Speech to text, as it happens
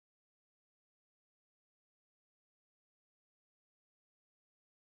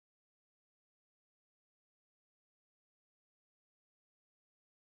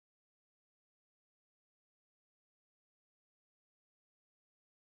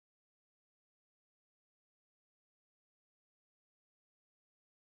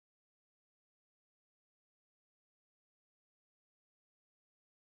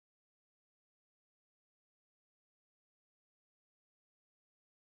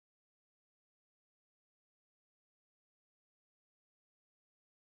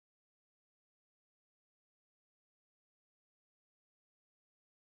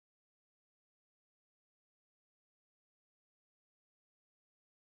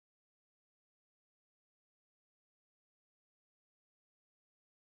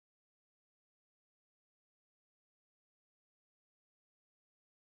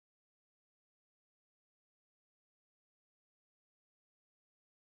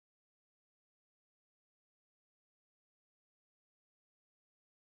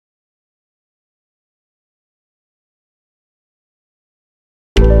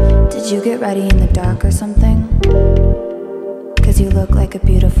Did you get ready in the dark or something? 'Cause you look like a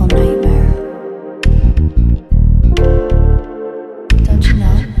beautiful nightmare. Don't you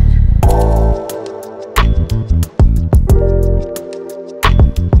know?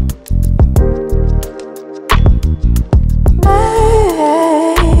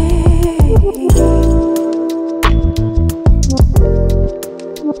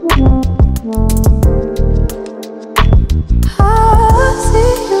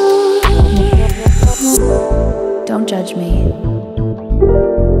 Don't judge me.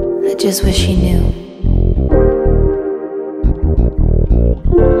 I just wish he knew.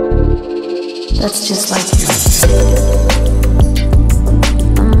 That's just like you.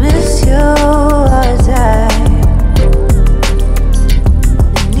 I miss you as I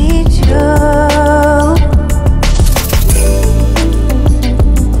need you.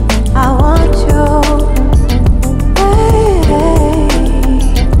 I want you.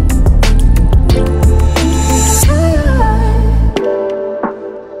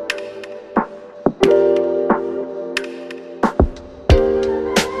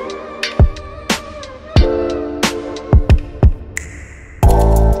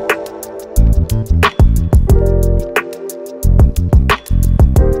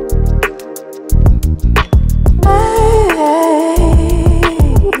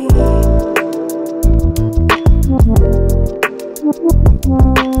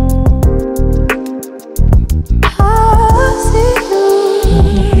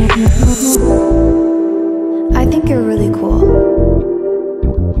 I think you're really cool.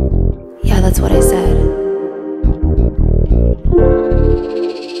 Yeah, that's what I said.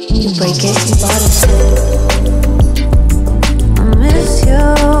 You break it, you bought it. I miss you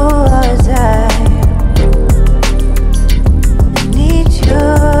as I need you.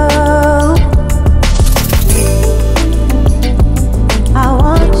 I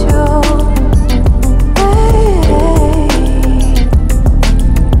want you.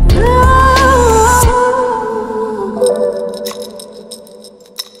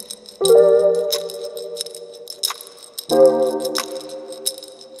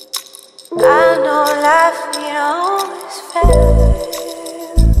 I know life ain't always fair.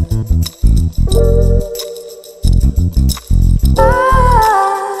 I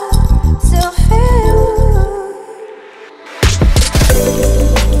still feel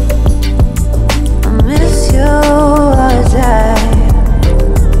I miss you as I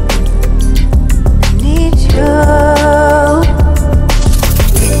need you.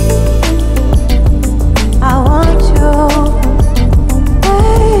 I want you.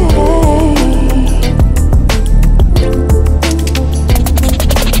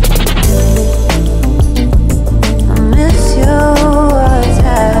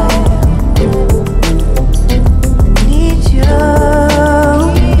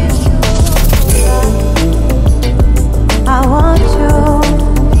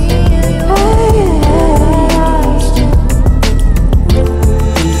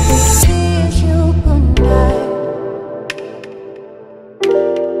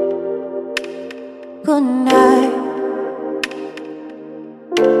 Good night.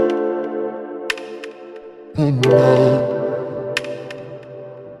 Good night.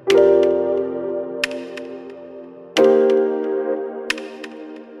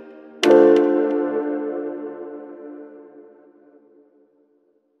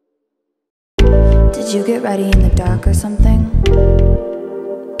 Did you get ready in the dark or something?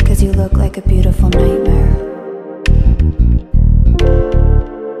 'Cause you look like a beautiful nightmare.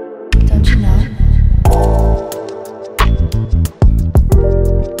 Don't you know?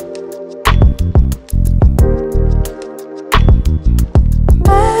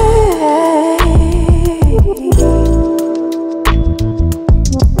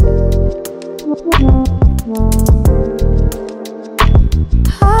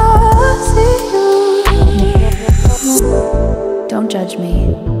 Don't judge me.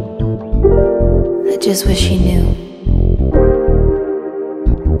 I just wish he knew.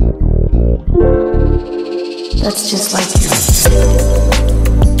 That's just like you.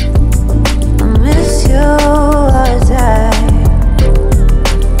 I miss you as I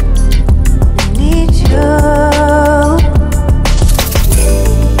need you.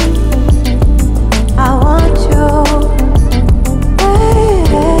 I want you.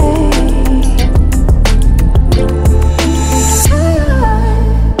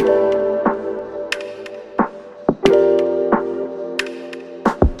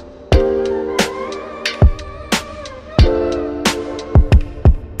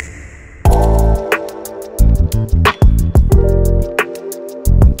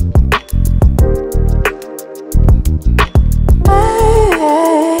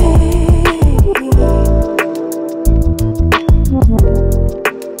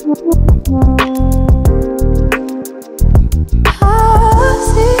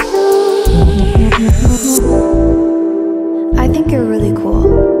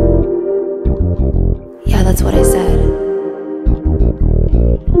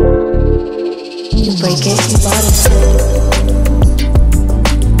 break it, you bought it.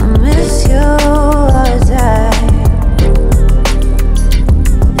 I miss you as I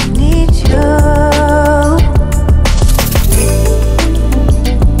need you.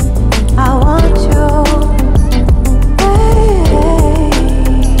 I want you,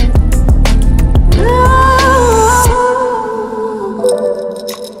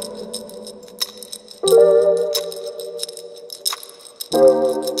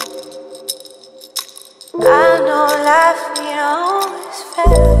 I know life ain't always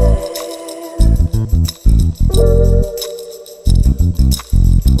fair.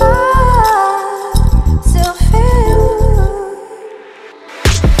 I still feel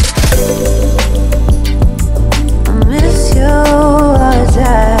I miss you as I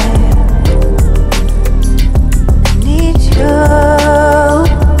need you.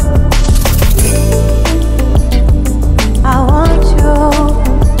 I want you.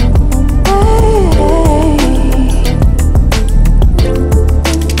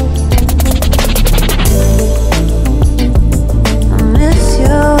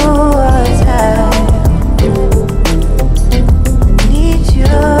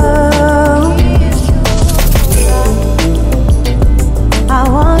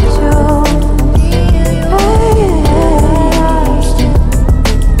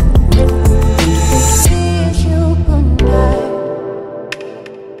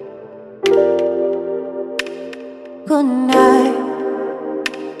 Good night.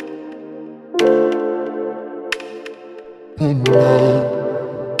 Good night.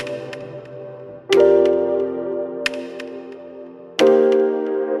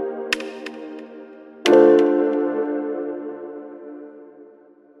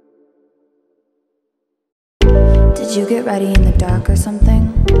 Did you get ready in the dark or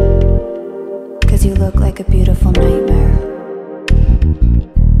something? 'Cause you look like a beautiful nightmare.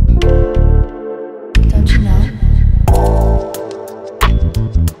 Don't you know?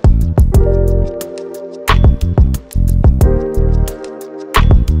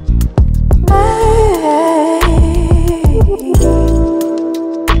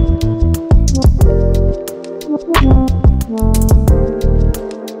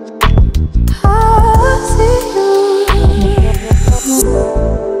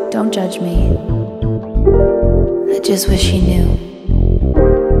 Don't judge me. I just wish you knew.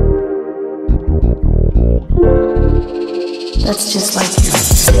 That's just like you.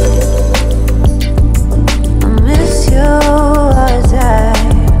 I miss you as I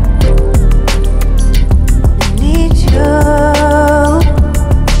need you.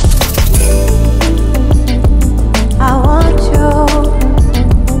 I want you.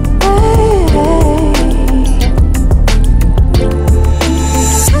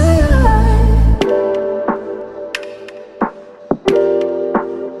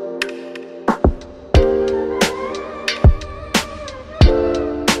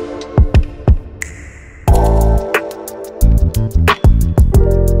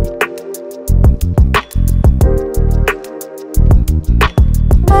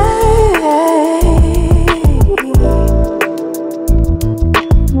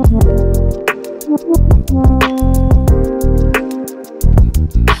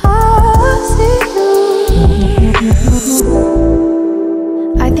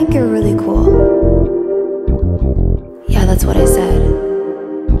 I think you're really cool. Yeah, that's what I said.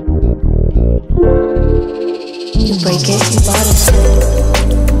 You break it, you bought it.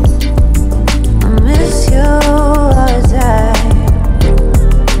 I miss you as I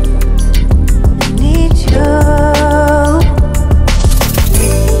need you.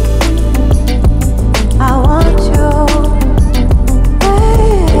 I want you.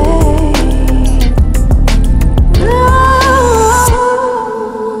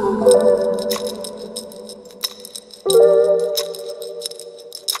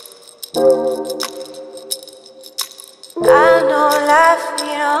 I know life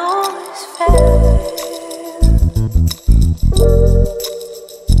ain't always fair.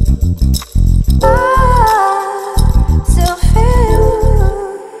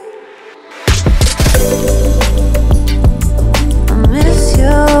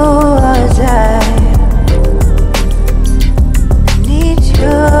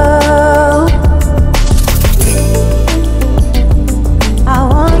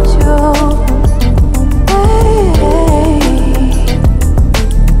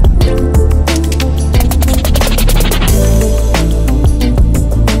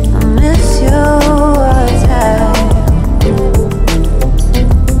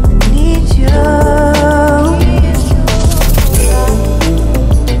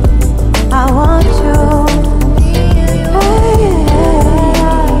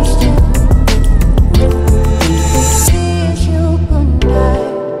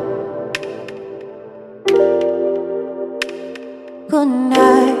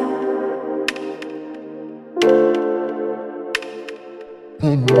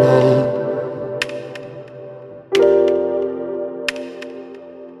 Did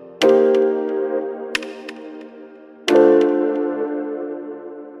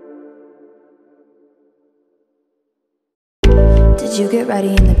you get ready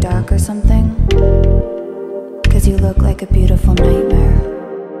in the dark or something? 'Cause you look like a beautiful nightmare.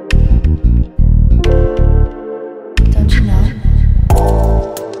 Don't you know?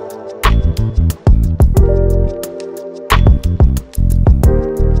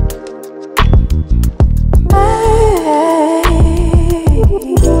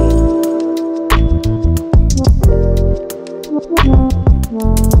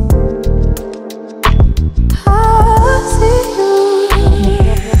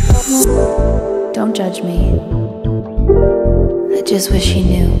 Don't judge me. I just wish you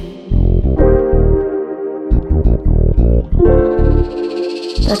knew.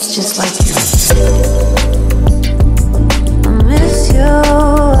 That's just like you. I miss you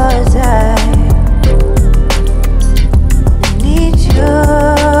as I need you.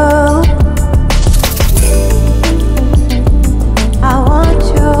 I want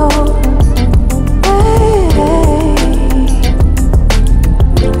you.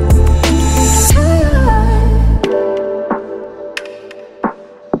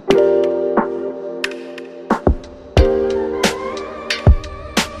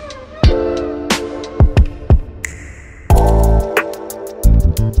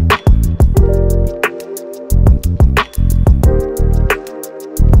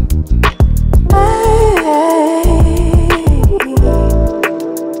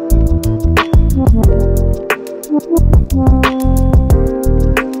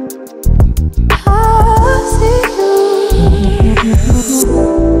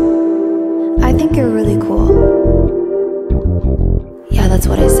 I think you're really cool.